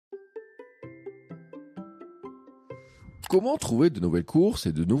Comment trouver de nouvelles courses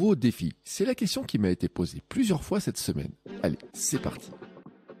et de nouveaux défis? C'est la question qui m'a été posée plusieurs fois cette semaine. Allez, c'est parti.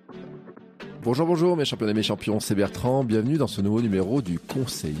 Bonjour mes champions et mes champions, c'est Bertrand, bienvenue dans ce nouveau numéro du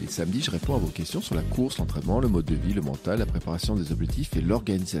Conseil. Et samedi, je réponds à vos questions sur la course, l'entraînement, le mode de vie, le mental, la préparation des objectifs et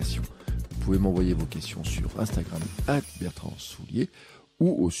l'organisation. Vous pouvez m'envoyer vos questions sur Instagram @BertrandSoulier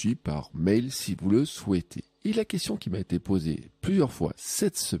ou aussi par mail si vous le souhaitez. Et la question qui m'a été posée plusieurs fois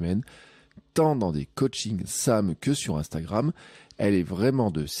cette semaine, tant dans des coachings SAM que sur Instagram, elle est vraiment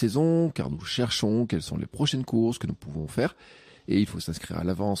de saison car nous cherchons quelles sont les prochaines courses que nous pouvons faire. Et il faut s'inscrire à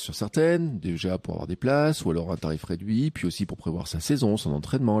l'avance sur certaines, déjà pour avoir des places, ou alors un tarif réduit, puis aussi pour prévoir sa saison, son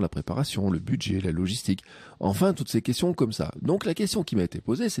entraînement, la préparation, le budget, la logistique, enfin toutes ces questions comme ça. Donc la question qui m'a été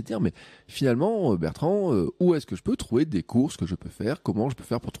posée, c'est de dire, mais finalement Bertrand, où est-ce que je peux trouver des courses que je peux faire? Comment je peux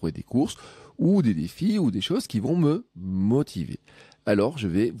faire pour trouver des courses, ou des défis, ou des choses qui vont me motiver? Alors, je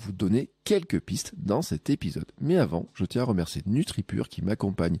vais vous donner quelques pistes dans cet épisode. Mais avant, je tiens à remercier NutriPure qui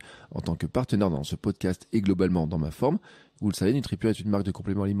m'accompagne en tant que partenaire dans ce podcast et globalement dans ma forme. Vous le savez, NutriPure est une marque de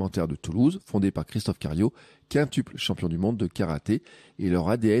compléments alimentaires de Toulouse, fondée par Christophe Cario, quintuple champion du monde de karaté. Et leur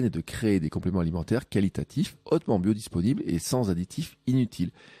ADN est de créer des compléments alimentaires qualitatifs, hautement biodisponibles et sans additifs inutiles.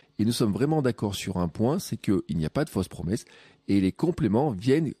 Et nous sommes vraiment d'accord sur un point, c'est qu'il n'y a pas de fausses promesses et les compléments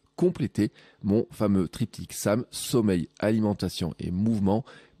viennent compléter mon fameux triptyque SAM, sommeil, alimentation et mouvement,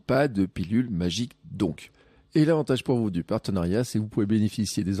 pas de pilule magique donc. Et l'avantage pour vous du partenariat, c'est que vous pouvez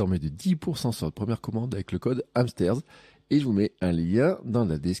bénéficier désormais de 10% sur votre première commande avec le code HAMSTERS et je vous mets un lien dans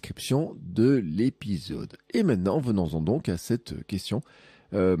la description de l'épisode. Et maintenant, venons-en donc à cette question.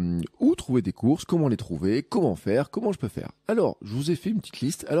 Où trouver des courses, comment les trouver, comment faire, comment je peux faire. Alors, je vous ai fait une petite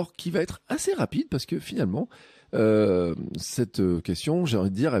liste, alors qui va être assez rapide parce que finalement, cette question, j'ai envie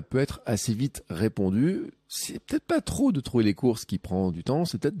de dire, elle peut être assez vite répondue. C'est peut-être pas trop de trouver les courses qui prend du temps,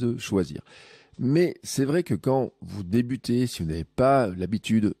 c'est peut-être de choisir. Mais c'est vrai que quand vous débutez, si vous n'avez pas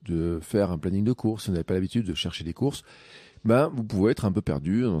l'habitude de faire un planning de courses, si vous n'avez pas l'habitude de chercher des courses, vous pouvez être un peu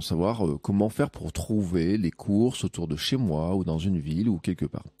perdu dans savoir comment faire pour trouver les courses autour de chez moi ou dans une ville ou quelque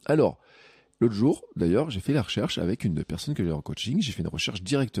part. Alors, l'autre jour, d'ailleurs, j'ai fait la recherche avec une personne que j'ai en coaching. J'ai fait une recherche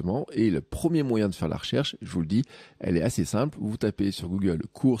directement et le premier moyen de faire la recherche, je vous le dis, elle est assez simple. Vous tapez sur Google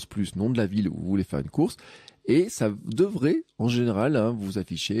course plus nom de la ville où vous voulez faire une course et ça devrait, en général, vous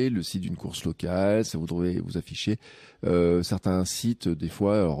afficher le site d'une course locale. Ça devrait vous afficher certains sites, des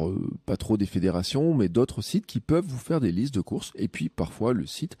fois, alors pas trop des fédérations, mais d'autres sites qui peuvent vous faire des listes de courses et puis parfois le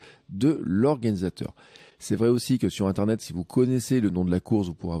site de l'organisateur. C'est vrai aussi que sur Internet, si vous connaissez le nom de la course,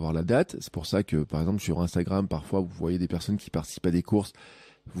 vous pourrez avoir la date. C'est pour ça que, par exemple, sur Instagram, parfois, vous voyez des personnes qui participent à des courses.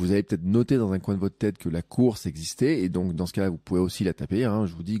 Vous avez peut-être noté dans un coin de votre tête que la course existait. Et donc, dans ce cas-là, vous pouvez aussi la taper.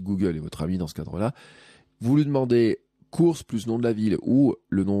 Je vous dis, Google est votre ami dans ce cadre-là. Vous lui demandez course plus nom de la ville ou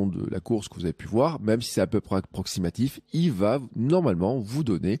le nom de la course que vous avez pu voir. Même si c'est à peu près approximatif, il va normalement vous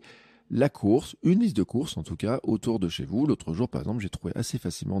donner la course, une liste de courses en tout cas autour de chez vous. L'autre jour par exemple j'ai trouvé assez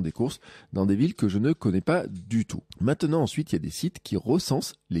facilement des courses dans des villes que je ne connais pas du tout. Maintenant ensuite il y a des sites qui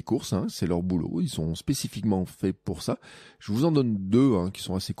recensent les courses, c'est leur boulot, ils sont spécifiquement faits pour ça. Je vous en donne deux qui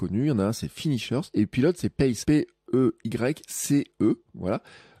sont assez connus, il y en a un c'est Finishers et puis l'autre c'est Pace, P-E-Y-C-E, voilà.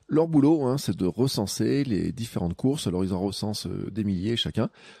 Leur boulot, c'est de recenser les différentes courses. Alors, ils en recensent des milliers chacun.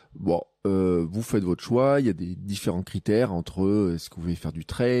 Bon, vous faites votre choix. Il y a des différents critères entre est-ce que vous voulez faire du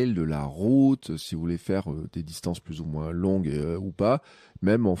trail, de la route, si vous voulez faire des distances plus ou moins longues ou pas.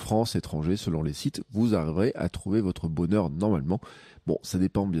 Même en France, étranger, selon les sites, vous arriverez à trouver votre bonheur normalement. Bon, ça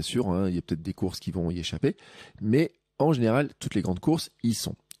dépend bien sûr. Il y a peut-être des courses qui vont y échapper. Mais en général, toutes les grandes courses y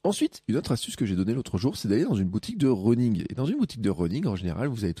sont. Ensuite, une autre astuce que j'ai donnée l'autre jour, c'est d'aller dans une boutique de running. Et dans une boutique de running, en général,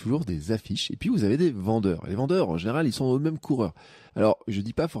 vous avez toujours des affiches et puis vous avez des vendeurs. Les vendeurs, en général, ils sont aux mêmes coureurs. Alors, je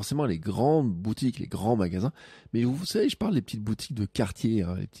dis pas forcément les grandes boutiques, les grands magasins, mais vous savez, je parle des petites boutiques de quartier,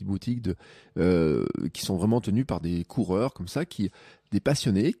 les petites boutiques qui sont vraiment tenues par des coureurs comme ça, des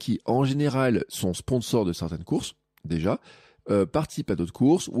passionnés qui, en général, sont sponsors de certaines courses, déjà, participent à d'autres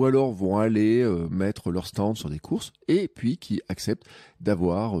courses ou alors vont aller mettre leur stand sur des courses et puis qui acceptent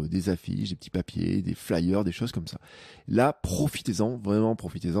d'avoir des affiches, des petits papiers, des flyers, des choses comme ça. Là, profitez-en, vraiment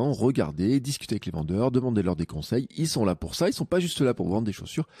profitez-en, regardez, discutez avec les vendeurs, demandez-leur des conseils, ils sont là pour ça, ils sont pas juste là pour vendre des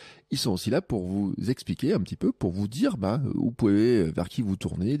chaussures, ils sont aussi là pour vous expliquer un petit peu, pour vous dire où vous pouvez, vers qui vous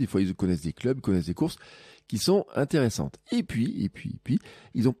tournez, des fois ils connaissent des clubs, ils connaissent des courses qui sont intéressantes. Et puis,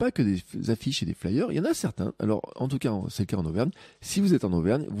 ils n'ont pas que des affiches et des flyers, il y en a certains, alors en tout cas c'est le cas en Auvergne, si vous êtes en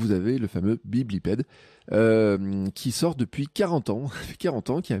Auvergne, vous avez le fameux Biblipède qui sort depuis 40 ans, ça fait 40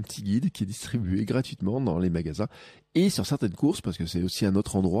 ans qu'il y a un petit guide qui est distribué gratuitement dans les magasins et sur certaines courses, parce que c'est aussi un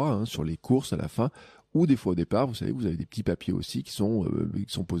autre endroit, sur les courses à la fin, ou des fois au départ, vous savez, vous avez des petits papiers aussi qui sont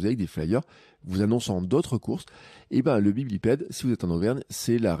posés avec des flyers, vous annonçant d'autres courses. Et ben le Biblipède, si vous êtes en Auvergne,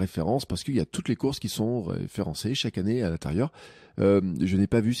 c'est la référence parce qu'il y a toutes les courses qui sont référencées chaque année à l'intérieur. Je n'ai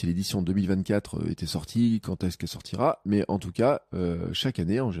pas vu si l'édition 2024 était sortie, quand est-ce qu'elle sortira, mais en tout cas, chaque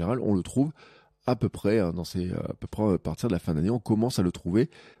année, en général, on le trouve à peu près, à peu près à partir de la fin d'année, on commence à le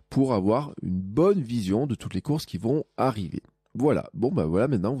trouver pour avoir une bonne vision de toutes les courses qui vont arriver. Voilà, bon bah voilà,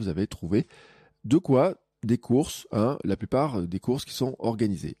 maintenant vous avez trouvé de quoi des courses, hein, la plupart des courses qui sont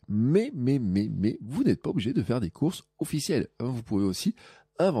organisées. Mais, vous n'êtes pas obligé de faire des courses officielles, hein. Vous pouvez aussi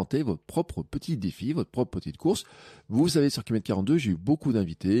inventer votre propre petit défi, votre propre petite course. Vous savez, sur Kilomètre 42, j'ai eu beaucoup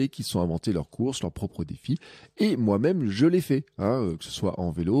d'invités qui sont inventés leurs courses, leurs propres défis. Et moi-même, je l'ai fait, hein, que ce soit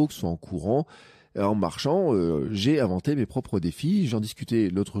en vélo, que ce soit en courant, en marchant. J'ai inventé mes propres défis. J'en discutais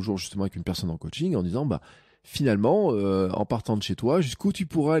l'autre jour justement avec une personne en coaching en disant, bah, finalement, en partant de chez toi, jusqu'où tu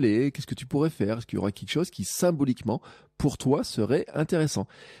pourras aller, qu'est-ce que tu pourrais faire, est-ce qu'il y aura quelque chose qui symboliquement pour toi serait intéressant.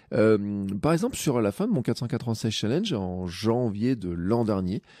 Par exemple, sur la fin de mon 496 challenge en janvier de l'an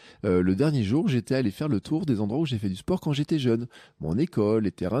dernier, le dernier jour, j'étais allé faire le tour des endroits où j'ai fait du sport quand j'étais jeune. Mon école,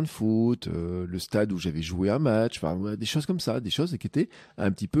 les terrains de foot, le stade où j'avais joué un match, enfin des choses comme ça, des choses qui étaient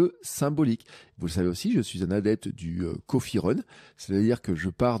un petit peu symboliques. Vous le savez aussi, je suis un adepte du coffee run, c'est-à-dire que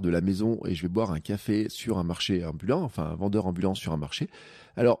je pars de la maison et je vais boire un café sur un marché ambulant, enfin un vendeur ambulant sur un marché.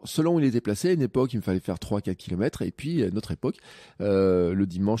 Alors, selon où il était placé, à une époque, il me fallait faire 3-4 km, et puis à une autre époque, le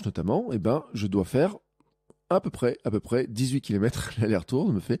dimanche notamment, eh ben, je dois faire à peu près 18 km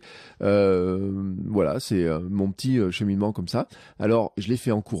l'aller-retour me fait. Voilà, c'est mon petit cheminement comme ça. Alors, je l'ai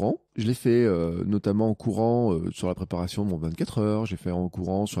fait en courant. Je l'ai fait notamment en courant sur la préparation de mon 24 heures. J'ai fait en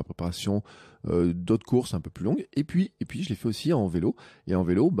courant sur la préparation d'autres courses un peu plus longues. Et puis, je l'ai fait aussi en vélo. Et en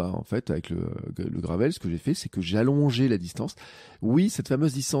vélo, bah, en fait, avec le gravel, ce que j'ai fait, c'est que j'ai allongé la distance. Oui, cette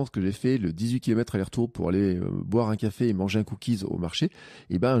fameuse distance que j'ai fait, le 18 km aller-retour pour aller boire un café et manger un cookies au marché,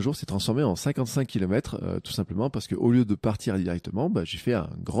 et ben un jour, c'est transformé en 55 km, tout simplement parce que au lieu de partir directement, bah, j'ai fait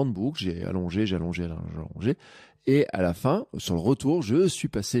une grande boucle, j'ai allongé. Et à la fin, sur le retour, je suis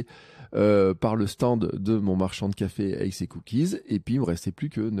passé par le stand de mon marchand de café avec ses cookies. Et puis, il me restait plus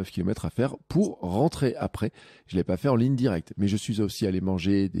que 9 km à faire pour rentrer après. Je l'ai pas fait en ligne directe. Mais je suis aussi allé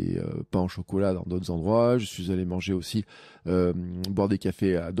manger des pains au chocolat dans d'autres endroits. Je suis allé manger aussi, boire des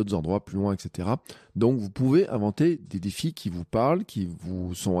cafés à d'autres endroits plus loin, etc. Donc, vous pouvez inventer des défis qui vous parlent, qui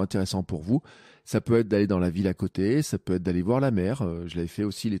vous sont intéressants pour vous. Ça peut être d'aller dans la ville à côté, ça peut être d'aller voir la mer. Je l'avais fait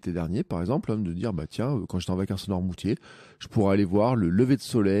aussi l'été dernier, par exemple, hein, de dire, bah tiens, quand j'étais en vacances au Noirmoutier, je pourrais aller voir le lever de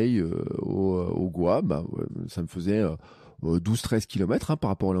soleil au Goa. Bah, ouais, ça me faisait 12-13 km hein,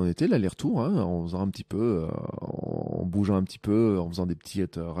 par rapport à là où on était, l'aller-retour, hein, en faisant un petit peu, en bougeant un petit peu, en faisant des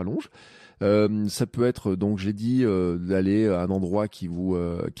petites rallonges. Ça peut être, donc j'ai dit, d'aller à un endroit qui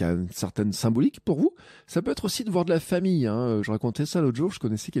a une certaine symbolique pour vous. Ça peut être aussi de voir de la famille, hein. Je racontais ça l'autre jour, je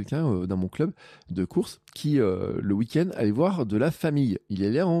connaissais quelqu'un dans mon club de course qui, le week-end, allait voir de la famille. Il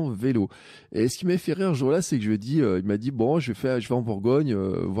allait en vélo. Et ce qui m'a fait rire ce jour-là, c'est que je lui ai dit, il m'a dit, bon, je vais en Bourgogne,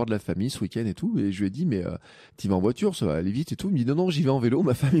 voir de la famille ce week-end et tout. Et je lui ai dit, mais tu vas en voiture, ça va aller vite et tout. Il me dit, non, j'y vais en vélo,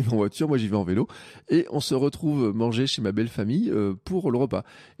 ma famille va en voiture, moi j'y vais en vélo. Et on se retrouve manger chez ma belle famille pour le repas.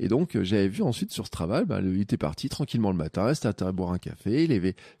 Et donc, j'avais vu ensuite sur ce travail, il était parti tranquillement le matin, c'était à boire un café, il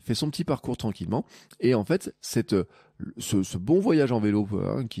avait fait son petit parcours tranquillement. Et en fait, ce bon voyage en vélo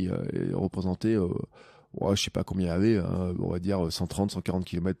hein, qui est représenté, je sais pas combien il y avait, hein, on va dire 130, 140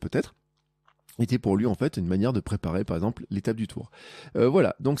 km peut-être, était pour lui en fait une manière de préparer par exemple l'étape du tour.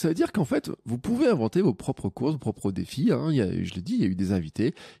 Voilà, donc ça veut dire qu'en fait vous pouvez inventer vos propres courses, vos propres défis, hein. Je l'ai dit, il y a eu des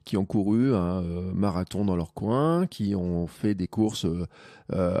invités qui ont couru un marathon dans leur coin, qui ont fait des courses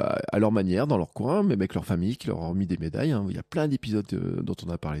à leur manière dans leur coin, même avec leur famille, qui leur ont mis des médailles, hein. Il y a plein d'épisodes dont on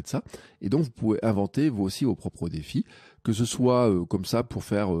a parlé de ça, et donc vous pouvez inventer vous aussi vos propres défis, que ce soit comme ça pour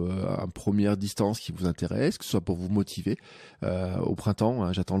faire une première distance qui vous intéresse, que ce soit pour vous motiver au printemps,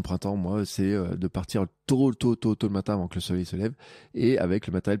 hein, j'attends le printemps, moi c'est de partir tôt le matin avant que le soleil se lève, et avec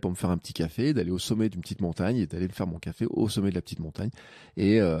le matériel pour me faire un petit café, d'aller au sommet d'une petite montagne et d'aller me faire mon café au sommet de la petite montagne.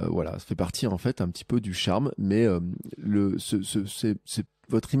 Et voilà, ça fait partie en fait un petit peu du charme, mais c'est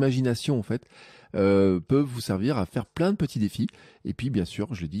votre imagination en fait peut vous servir à faire plein de petits défis. Et puis bien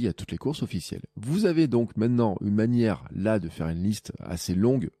sûr, je l'ai dit, il y a toutes les courses officielles. Vous avez donc maintenant une manière là de faire une liste assez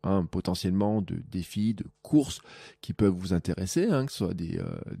longue, hein, potentiellement de défis, de courses qui peuvent vous intéresser, hein, que ce soit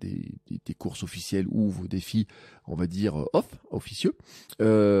des courses officielles ou vos défis, on va dire officieux. Il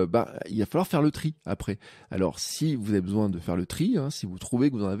va falloir faire le tri après. Alors si vous avez besoin de faire le tri, hein, si vous trouvez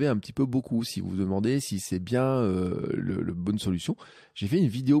que vous en avez un petit peu beaucoup, si vous vous demandez si c'est bien le bonne solution, j'ai fait une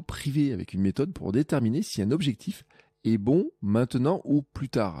vidéo privée avec une méthode pour déterminer si un objectif est bon maintenant ou plus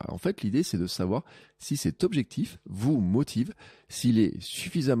tard. En fait, l'idée, c'est de savoir si cet objectif vous motive, s'il est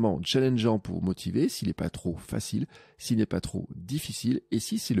suffisamment challengeant pour vous motiver, s'il n'est pas trop facile, s'il n'est pas trop difficile et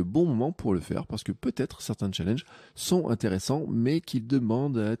si c'est le bon moment pour le faire parce que peut-être certains challenges sont intéressants mais qui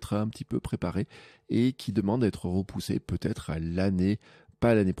demandent à être un petit peu préparés et qui demandent à être repoussés peut-être à l'année,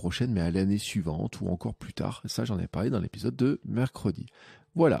 pas à l'année prochaine mais à l'année suivante ou encore plus tard. Ça, j'en ai parlé dans l'épisode de mercredi.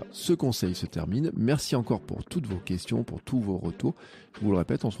 Voilà, ce conseil se termine. Merci encore pour toutes vos questions, pour tous vos retours. Je vous le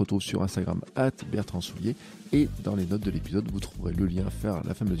répète, on se retrouve sur Instagram @BertrandSoulier et dans les notes de l'épisode, vous trouverez le lien vers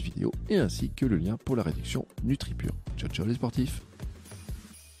la fameuse vidéo et ainsi que le lien pour la réduction NutriPure. Ciao ciao les sportifs!